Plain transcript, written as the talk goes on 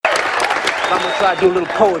I'm gonna try to do a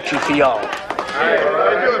little poetry for y'all.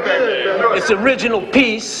 It's an original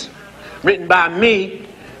piece written by me,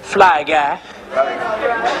 Fly Guy.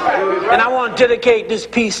 And I want to dedicate this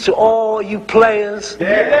piece to all you players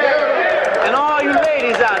and all you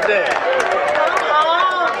ladies out there.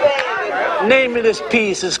 The name of this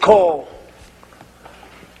piece is called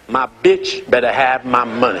My Bitch Better Have My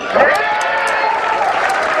Money.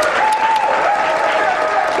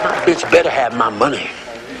 My bitch better have my money.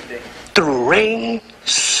 Through rain,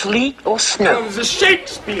 sleet, or snow. That was a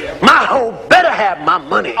Shakespeare. My hoe better have my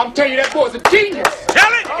money. I'm telling you, that boy's a genius.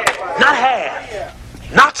 Tell it. Not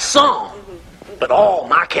half, not some, but all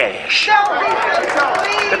my cash.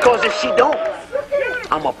 Because if she don't,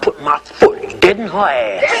 I'm gonna put my foot dead in her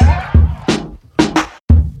ass.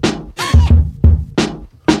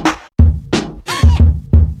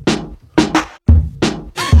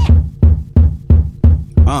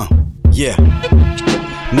 Yeah.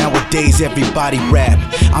 Nowadays everybody rap.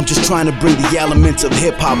 I'm just trying to bring the elements of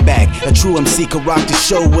hip-hop back. A true MC can rock the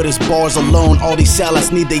show with his bars alone. All these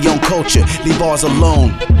salads need their own culture. Leave ours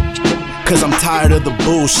alone. Cause I'm tired of the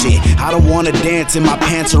bullshit. I don't wanna dance and my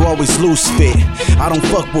pants are always loose fit. I don't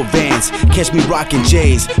fuck with Vans, catch me rocking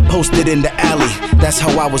J's. Posted in the alley, that's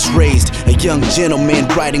how I was raised. A young gentleman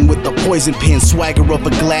riding with a poison pen. Swagger of a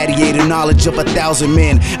gladiator, knowledge of 1,000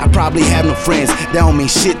 men. I probably have no friends, that don't mean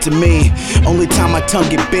shit to me. Only time my tongue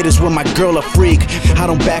get bit is when my girl a freak. I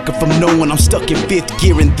don't back up from no one, I'm stuck in 5th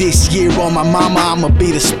gear. And this year on my mama, I'ma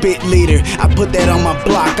be the spit leader. I put that on my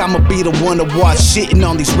block, I'ma be the one to watch. Shitting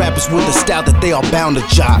on these rappers with the style that they all bound to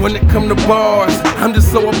job. When it come to bars, I'm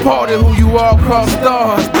just so appalled at who you all call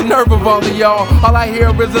stars. The nerve of all of y'all, all I hear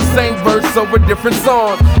is the same verse over different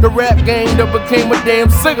songs. The rap game that became a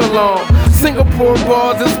damn sing-along. Singapore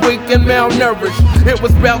bars this week and malnourished. It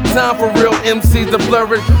was about time for real MCs to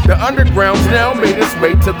flourish. The underground's now made its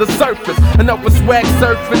way to the surface. Enough with swag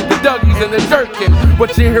surfing, the Dougies and the jerkin.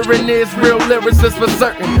 What you're hearing is real lyricists for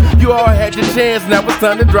certain. You all had your chance, now it's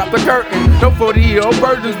time to drop the curtain. No 40-year-old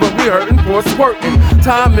virgins, but we hurting for squirting.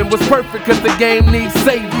 Timing was perfect cause the game needs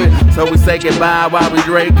saving. So we say goodbye while we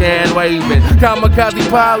drink and waving. Kamikaze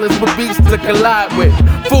pilots with beats to collide with.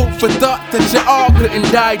 Food for thought that you all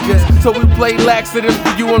couldn't digest. So we play laxatives for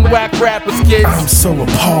you and whack rappers, kids. I'm so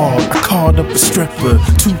appalled, I called up a stripper.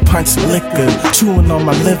 2 pints of liquor, chewing on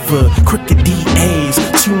my liver. Crooked DAs,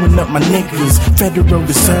 chewing up my niggas. Federal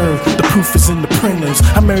Reserve, the proof is in the printers.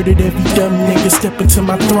 I murdered every dumb nigga, step into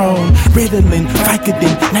my throne. Ritalin,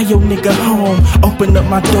 Vicodin, now your nigga home. Open up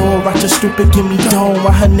my door, watch a stripper give me dome.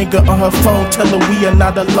 While her nigga on her phone, tell her we are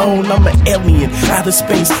not alone. I'm an alien, out of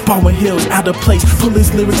space, Baldwin Hills, out of place. Pull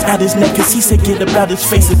his lyrics out his neck, cause he said get about his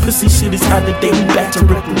face. And pussy shit is out of date, we back to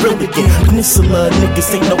rip and real again. Peninsula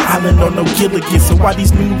niggas ain't no island or no Gilligan. So why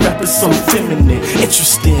these new rappers so feminine,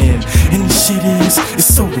 interesting? And this shit is, it's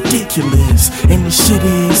so ridiculous. And this shit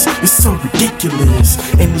is, it's so ridiculous.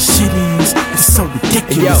 And this shit is, it's so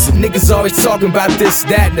ridiculous. Yo, niggas always talking about this,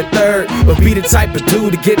 that, and the third, but be the type of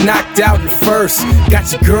dude to get knocked out in the first.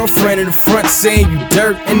 Got your girlfriend in the front saying you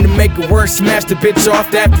dirt, and to make it worse, smash the bitch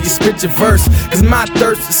off after you spit your verse. Cause my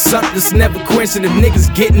thirst is something that's never quenching. If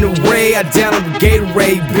niggas get in the way, I down on the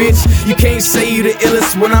Gatorade, bitch. You can't say you the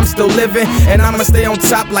illest when I'm still living, and I'ma stay on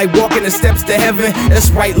top like walking the steps to heaven.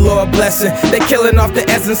 That's right, Lord blessing. They killing off the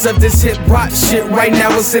essence of this hip hop shit. Right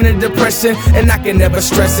now it's in a depression, and I can never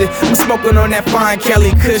stress it. I'm smoking on that fine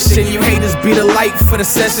Kelly cushion. You haters be the light for the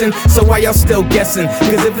session, so why y'all still guessing?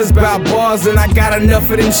 Cause if it's about bars, then I got enough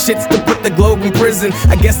of them shits to put the globe in prison.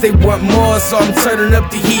 I guess they want more, so I'm turning up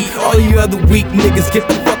the heat. All you other weak niggas, get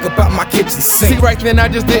the fuck up out my kitchen sink. See, right then I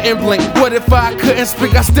just didn't blink. What if I couldn't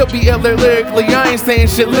speak? I still be iller lyrically. I ain't saying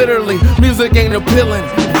shit literally. Music ain't appealing.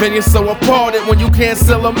 Then you're so appalled at when you can't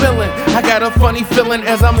sell a million. I got a funny feeling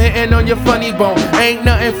as I'm hitting on your funny bone. Ain't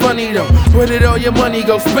nothing funny though. Where did all your money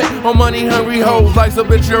go? Spent on money hungry hoes. Like some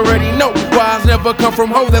bitch you already know. Wise never come from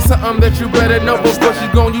hoes. That's something that you better know. Before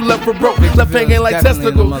she's gone, you left for broke. Left hanging like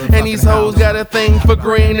testicles. And these hoes got a thing for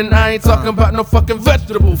green. And I ain't talking about no fucking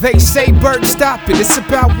vegetables. They say, Bert, stop it. It's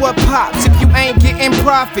about what pops. If you ain't getting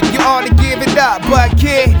profit, you ought to give it up. But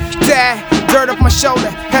kid, that dirt off my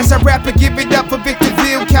shoulder as I rap and give it up for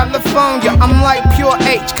Victorville, California. I'm like pure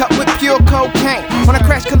H, cut with pure cocaine. On a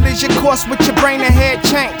crash collision course with your brain and head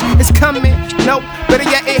change. It's coming, nope, better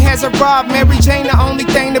yet it has arrived. Mary Jane, the only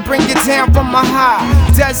thing to bring it down from my high.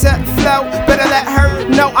 Desert flow, better let her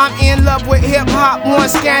know I'm in love with hip hop. One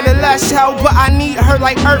scandalous hoe, but I need her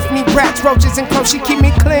like earth need rats, roaches, and crows. She keep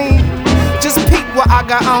me clean. Just peep what I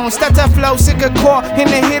got on. Stutter flow, sick of core, and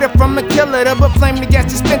a hitter from a killer. Double flame to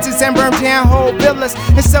gas dispensers and burn down whole villas.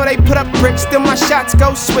 And so they put up bricks, still my shots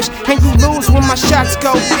go swish, and you lose when my shots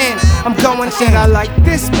go in. I'm going in. I like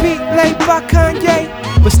this beat laid by Kanye,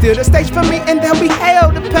 but still the stage for me, and there'll be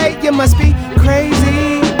hell to pay. You must be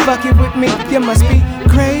crazy, fuck it with me. You must be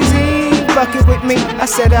crazy, fuck it with me. I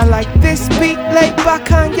said I like this beat laid by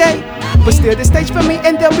Kanye, but still the stage for me,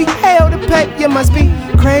 and there'll be hell to pay. You must be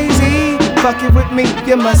crazy, fuck it with me.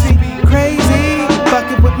 You must be crazy, fuck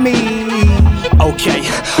it with me. Okay,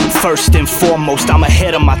 first and foremost, I'm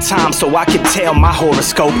ahead of my time, so I can tell my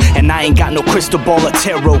horoscope. And I ain't got no crystal ball or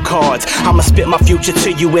tarot cards. I'ma spit my future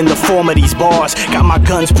to you in the form of these bars. Got my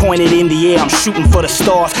guns pointed in the air, I'm shooting for the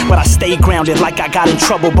stars. But I stay grounded like I got in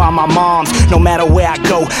trouble by my moms. No matter where I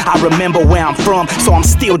go, I remember where I'm from, so I'm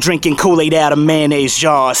still drinking Kool-Aid out of mayonnaise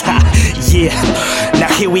jars. Yeah,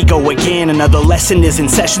 now here we go again. Another lesson is in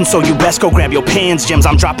session, so you best go grab your pens. Gems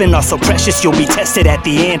I'm dropping are so precious, you'll be tested at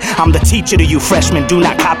the end. I'm the teacher to you freshmen, do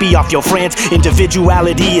not copy off your friends.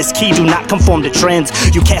 Individuality is key, do not conform to trends.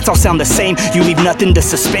 You cats all sound the same, you leave nothing to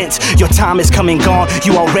suspense. Your time is come and gone,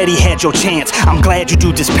 you already had your chance. I'm glad you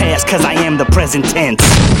do this past, cause I am the present tense.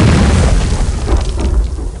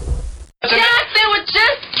 Jackson with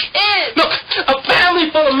just kids! Look, a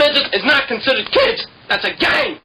family full of midgets is not considered kids. That's a gang!